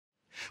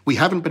We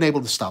haven't been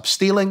able to stop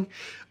stealing.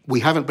 We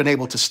haven't been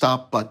able to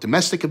stop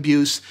domestic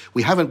abuse.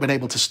 We haven't been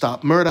able to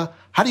stop murder.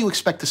 How do you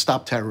expect to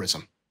stop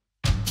terrorism?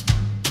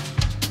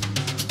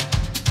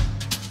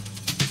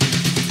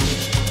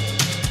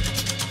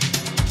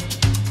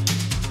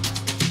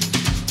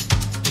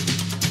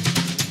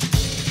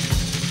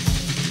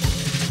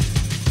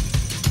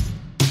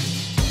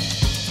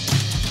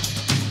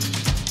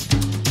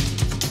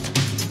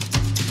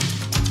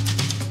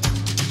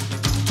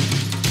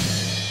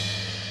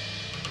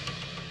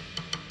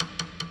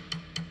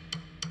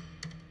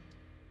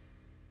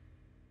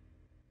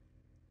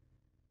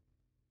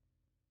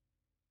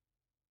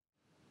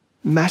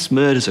 Mass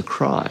murder's a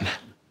crime.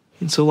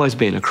 It's always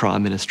been a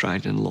crime in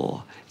Australian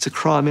law. It's a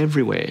crime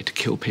everywhere to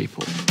kill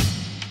people.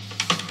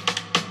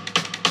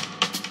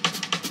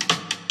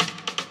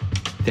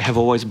 There have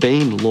always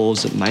been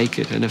laws that make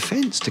it an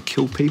offence to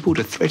kill people,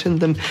 to threaten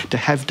them, to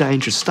have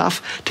dangerous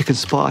stuff, to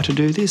conspire to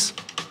do this.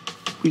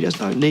 We just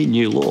don't need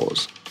new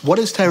laws. What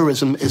is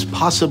terrorism is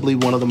possibly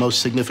one of the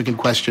most significant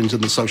questions in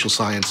the social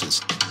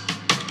sciences.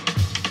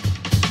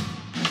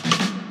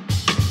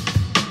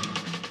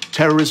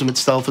 Terrorism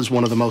itself is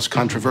one of the most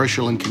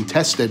controversial and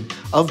contested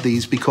of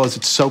these because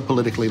it's so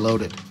politically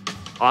loaded.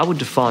 I would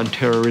define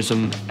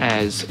terrorism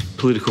as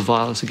political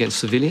violence against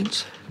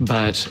civilians,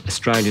 but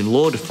Australian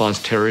law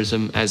defines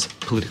terrorism as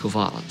political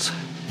violence.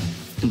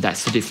 And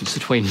that's the difference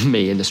between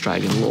me and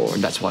Australian law,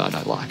 and that's why I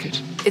don't like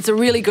it. It's a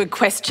really good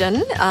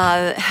question,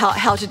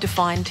 how to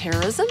define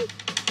terrorism.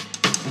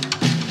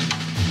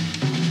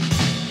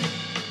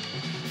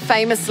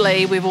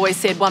 Famously, we've always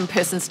said one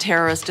person's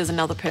terrorist is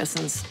another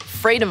person's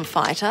freedom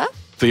fighter.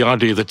 The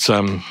idea that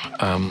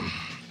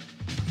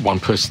one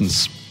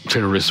person's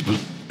terrorist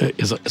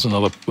is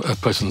another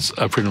person's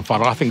freedom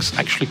fighter, I think is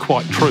actually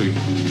quite true.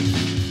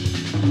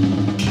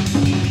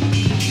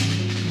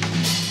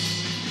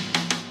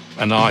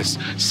 And I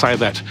say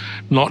that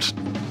not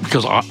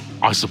because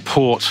I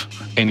support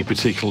any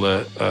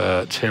particular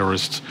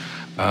terrorist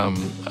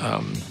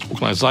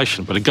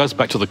organisation, but it goes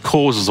back to the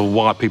causes of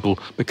why people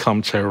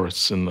become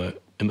terrorists in the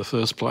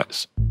first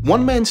place.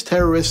 One man's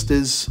terrorist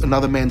is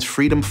another man's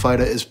freedom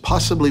fighter is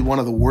possibly one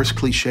of the worst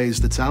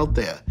cliches that's out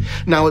there.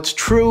 Now, it's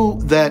true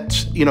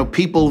that,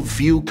 people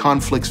view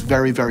conflicts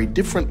very, very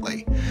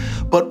differently.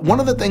 But one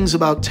of the things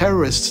about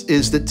terrorists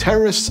is that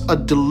terrorists are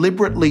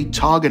deliberately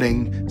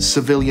targeting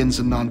civilians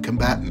and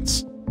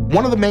non-combatants.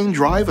 One of the main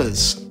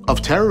drivers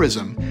of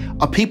terrorism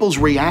are people's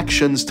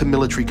reactions to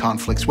military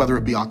conflicts, whether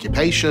it be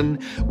occupation,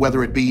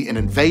 whether it be an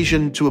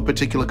invasion to a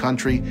particular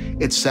country,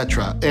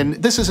 etc. And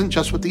this isn't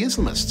just with the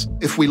Islamists.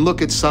 If we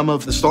look at some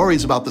of the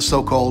stories about the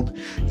so-called,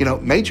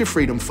 major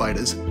freedom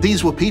fighters,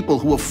 these were people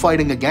who were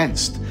fighting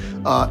against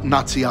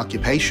Nazi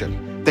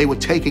occupation. They were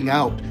taking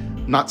out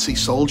Nazi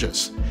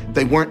soldiers.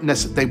 They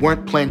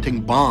weren't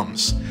planting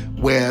bombs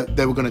where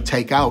they were going to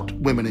take out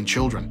women and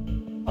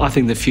children. I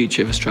think the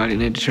future of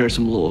Australian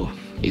anti-terrorism law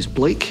is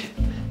bleak.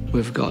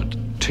 We've got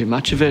too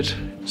much of it.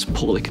 It's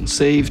poorly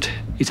conceived.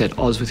 It's at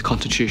odds with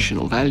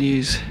constitutional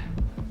values.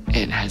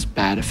 It has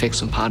bad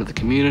effects on part of the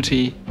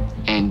community.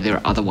 And there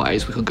are other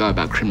ways we could go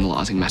about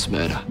criminalising mass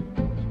murder.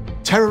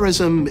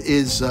 Terrorism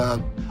is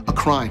a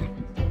crime.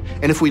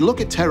 And if we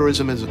look at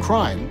terrorism as a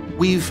crime,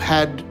 we've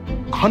had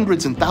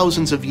hundreds and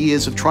thousands of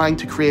years of trying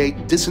to create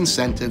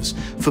disincentives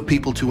for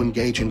people to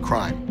engage in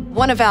crime.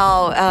 One of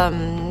our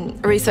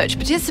research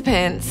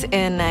participants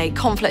in a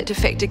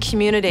conflict-affected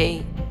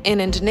community in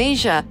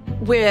Indonesia,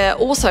 where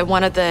also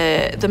one of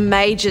the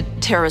major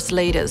terrorist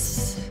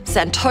leaders,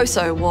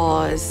 Santoso,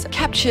 was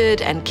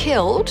captured and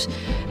killed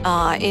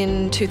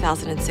in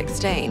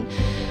 2016.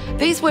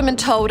 These women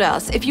told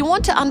us, if you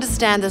want to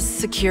understand the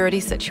security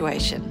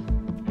situation,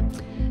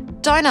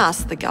 don't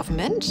ask the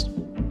government,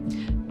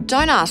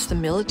 don't ask the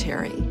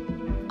military,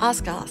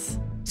 ask us.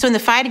 So in the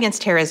fight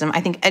against terrorism, I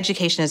think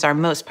education is our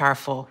most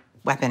powerful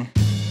weapon.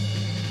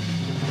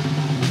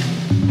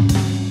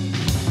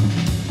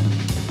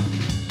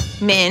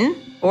 Men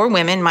or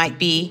women might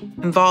be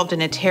involved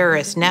in a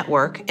terrorist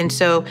network, and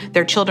so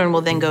their children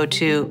will then go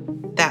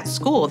to that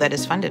school that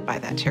is funded by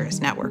that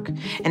terrorist network,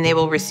 and they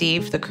will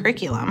receive the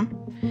curriculum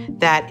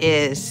that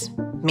is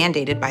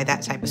mandated by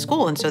that type of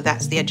school, and so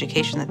that's the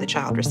education that the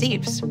child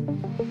receives,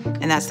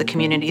 and that's the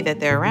community that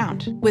they're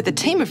around. With a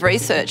team of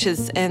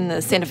researchers in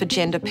the Centre for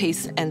Gender,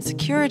 Peace and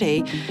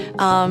Security,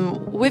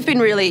 we've been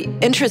really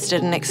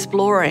interested in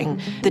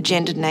exploring the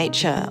gendered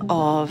nature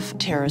of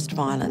terrorist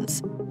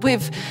violence.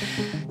 We've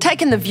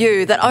taken the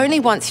view that only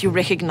once you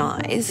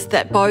recognise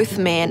that both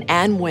men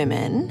and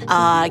women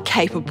are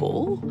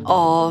capable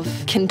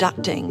of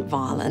conducting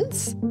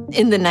violence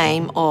in the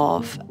name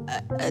of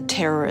a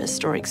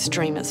terrorist or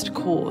extremist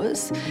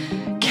cause,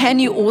 can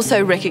you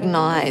also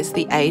recognise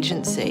the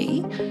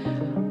agency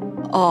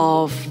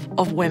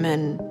of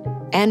women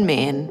and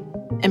men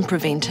in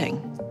preventing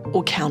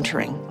or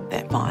countering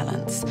that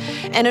violence.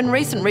 And in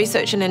recent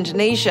research in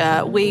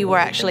Indonesia, we were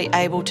actually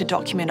able to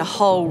document a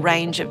whole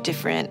range of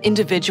different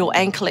individual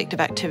and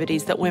collective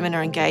activities that women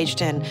are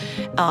engaged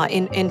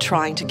in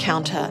trying to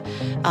counter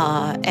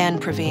and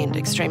prevent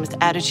extremist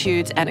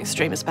attitudes and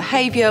extremist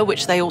behaviour,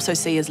 which they also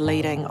see as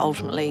leading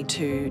ultimately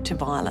to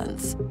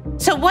violence.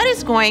 So what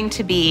is going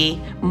to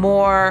be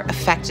more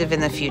effective in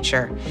the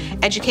future?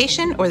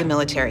 Education or the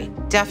military?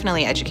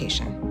 Definitely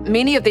education.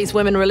 Many of these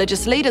women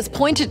religious leaders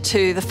pointed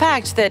to the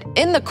fact that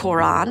in the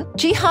Quran,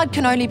 jihad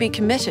can only be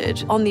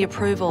committed on the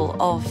approval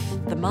of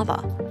the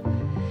mother.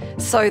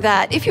 So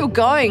that if you're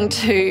going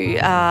to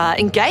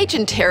engage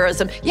in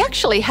terrorism, you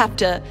actually have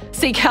to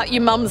seek out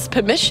your mum's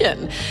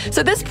permission.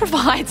 So this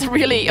provides a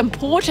really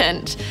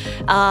important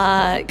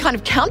kind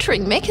of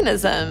countering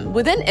mechanism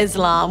within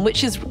Islam,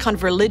 which is kind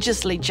of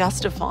religiously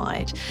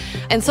justified.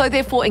 And so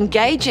therefore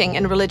engaging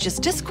in religious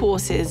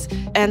discourses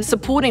and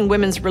supporting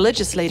women's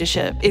religious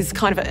leadership is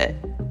kind of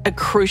a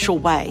crucial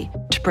way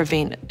to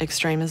prevent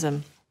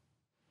extremism.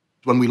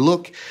 When we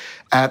look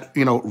at,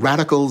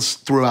 radicals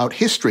throughout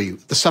history,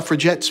 the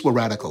suffragettes were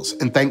radicals,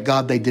 and thank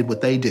God they did what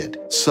they did.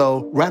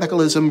 So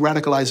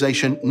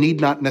radicalization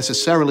need not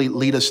necessarily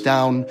lead us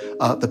down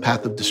the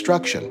path of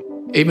destruction.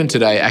 Even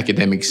today,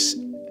 academics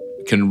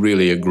can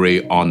really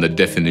agree on the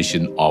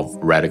definition of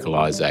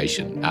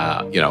radicalization.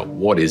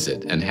 What is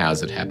it and how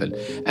does it happen?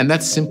 And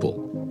that's simple,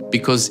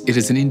 because it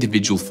is an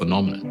individual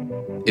phenomenon.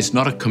 It's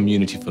not a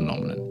community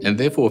phenomenon. And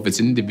therefore, if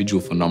it's an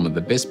individual phenomenon, the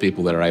best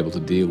people that are able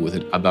to deal with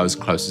it are those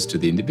closest to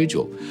the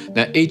individual.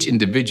 Now, each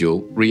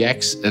individual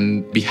reacts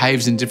and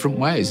behaves in different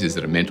ways. Is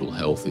it a mental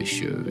health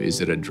issue?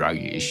 Is it a drug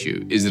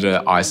issue? Is it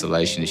an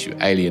isolation issue,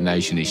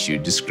 alienation issue,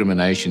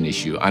 discrimination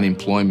issue,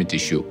 unemployment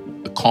issue,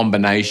 a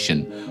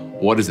combination?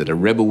 What is it, a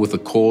rebel with a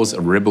cause,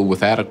 a rebel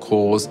without a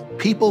cause?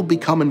 People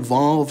become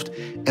involved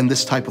in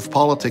this type of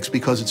politics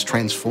because it's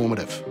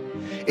transformative.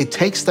 It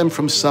takes them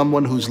from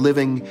someone who's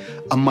living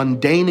a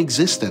mundane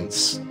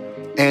existence,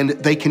 and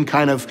they can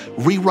kind of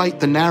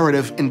rewrite the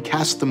narrative and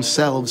cast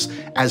themselves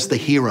as the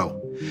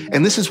hero.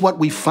 And this is what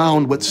we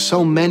found with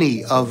so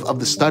many of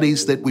the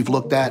studies that we've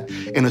looked at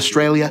in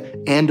Australia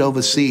and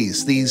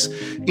overseas. These,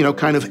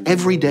 kind of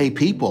everyday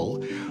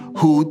people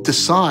who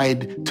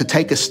decide to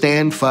take a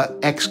stand for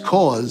X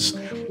cause,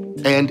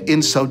 and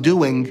in so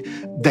doing,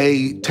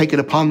 they take it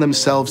upon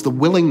themselves the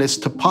willingness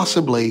to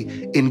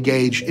possibly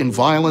engage in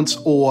violence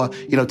or,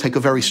 take a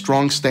very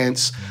strong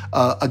stance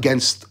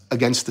against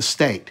the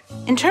state.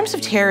 In terms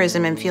of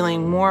terrorism and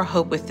feeling more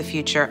hope with the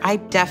future, I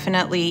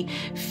definitely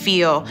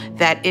feel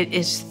that it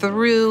is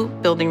through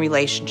building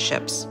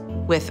relationships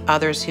with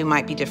others who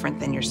might be different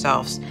than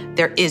yourselves.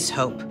 There is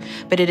hope,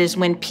 but it is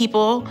when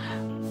people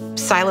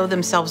silo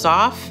themselves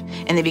off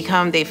and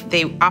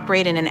they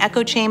operate in an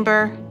echo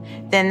chamber,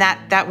 then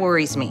that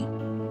worries me.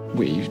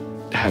 We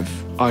have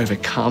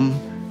overcome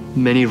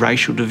many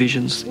racial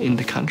divisions in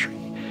the country.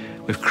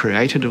 We've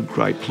created a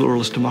great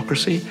pluralist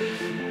democracy.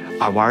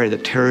 I worry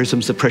that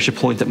terrorism's the pressure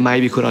point that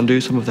maybe could undo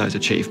some of those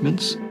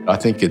achievements. I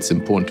think it's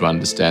important to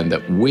understand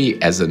that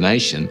we as a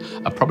nation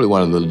are probably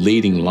one of the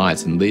leading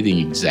lights and leading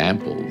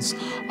examples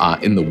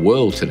in the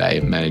world today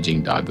in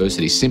managing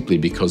diversity, simply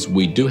because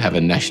we do have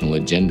a national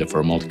agenda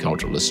for a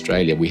multicultural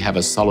Australia. We have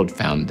a solid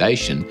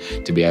foundation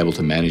to be able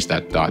to manage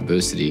that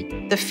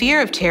diversity. The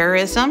fear of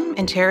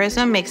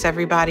terrorism makes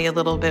everybody a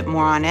little bit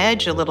more on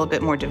edge, a little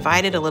bit more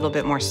divided, a little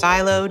bit more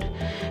siloed.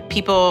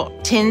 People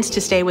tend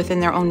to stay within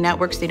their own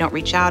networks. They don't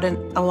reach out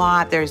a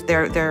lot.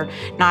 They're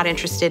not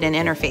interested in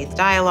interfaith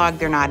dialogue.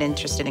 They're not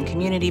interested in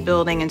community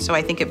building. And so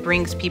I think it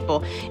brings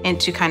people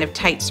into kind of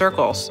tight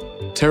circles.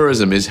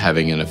 Terrorism is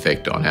having an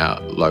effect on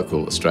our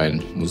local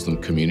Australian Muslim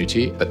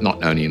community, but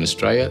not only in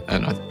Australia,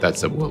 and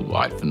that's a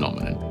worldwide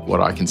phenomenon.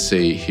 What I can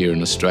see here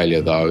in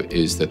Australia, though,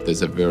 is that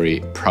there's a very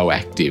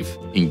proactive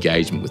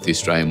engagement with the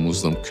Australian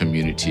Muslim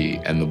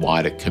community and the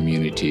wider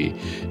community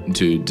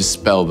to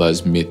dispel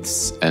those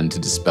myths and to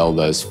dispel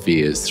those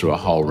fears through a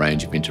whole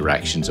range of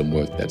interactions and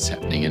work that's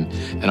happening.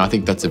 And I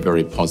think that's a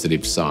very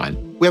positive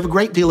sign. We have a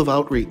great deal of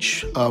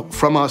outreach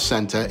from our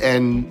centre,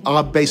 and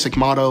our basic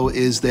motto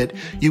is that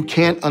you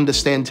can't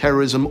understand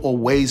terrorism or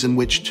ways in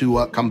which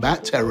to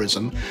combat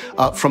terrorism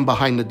from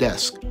behind the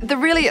desk. The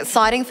really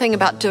exciting thing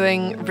about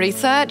doing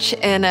research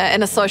in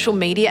a social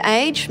media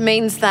age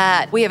means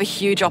that we have a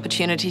huge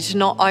opportunity to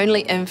not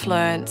only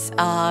influence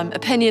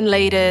opinion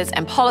leaders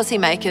and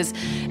policymakers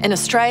in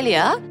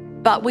Australia,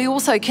 but we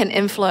also can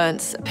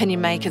influence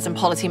opinion makers and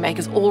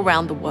policymakers all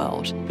around the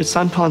world. But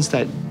sometimes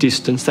that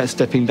distance, that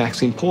stepping back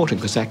is important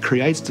because that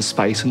creates the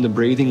space and the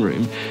breathing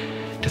room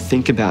to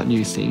think about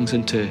new things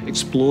and to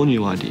explore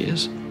new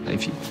ideas.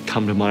 If you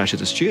come to Monash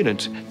as a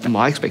student,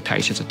 my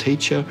expectation as a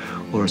teacher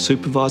or a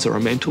supervisor or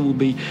a mentor will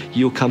be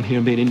you'll come here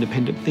and be an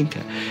independent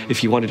thinker.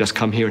 If you want to just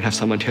come here and have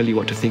someone tell you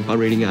what to think by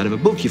reading out of a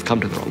book, you've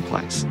come to the wrong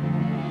place.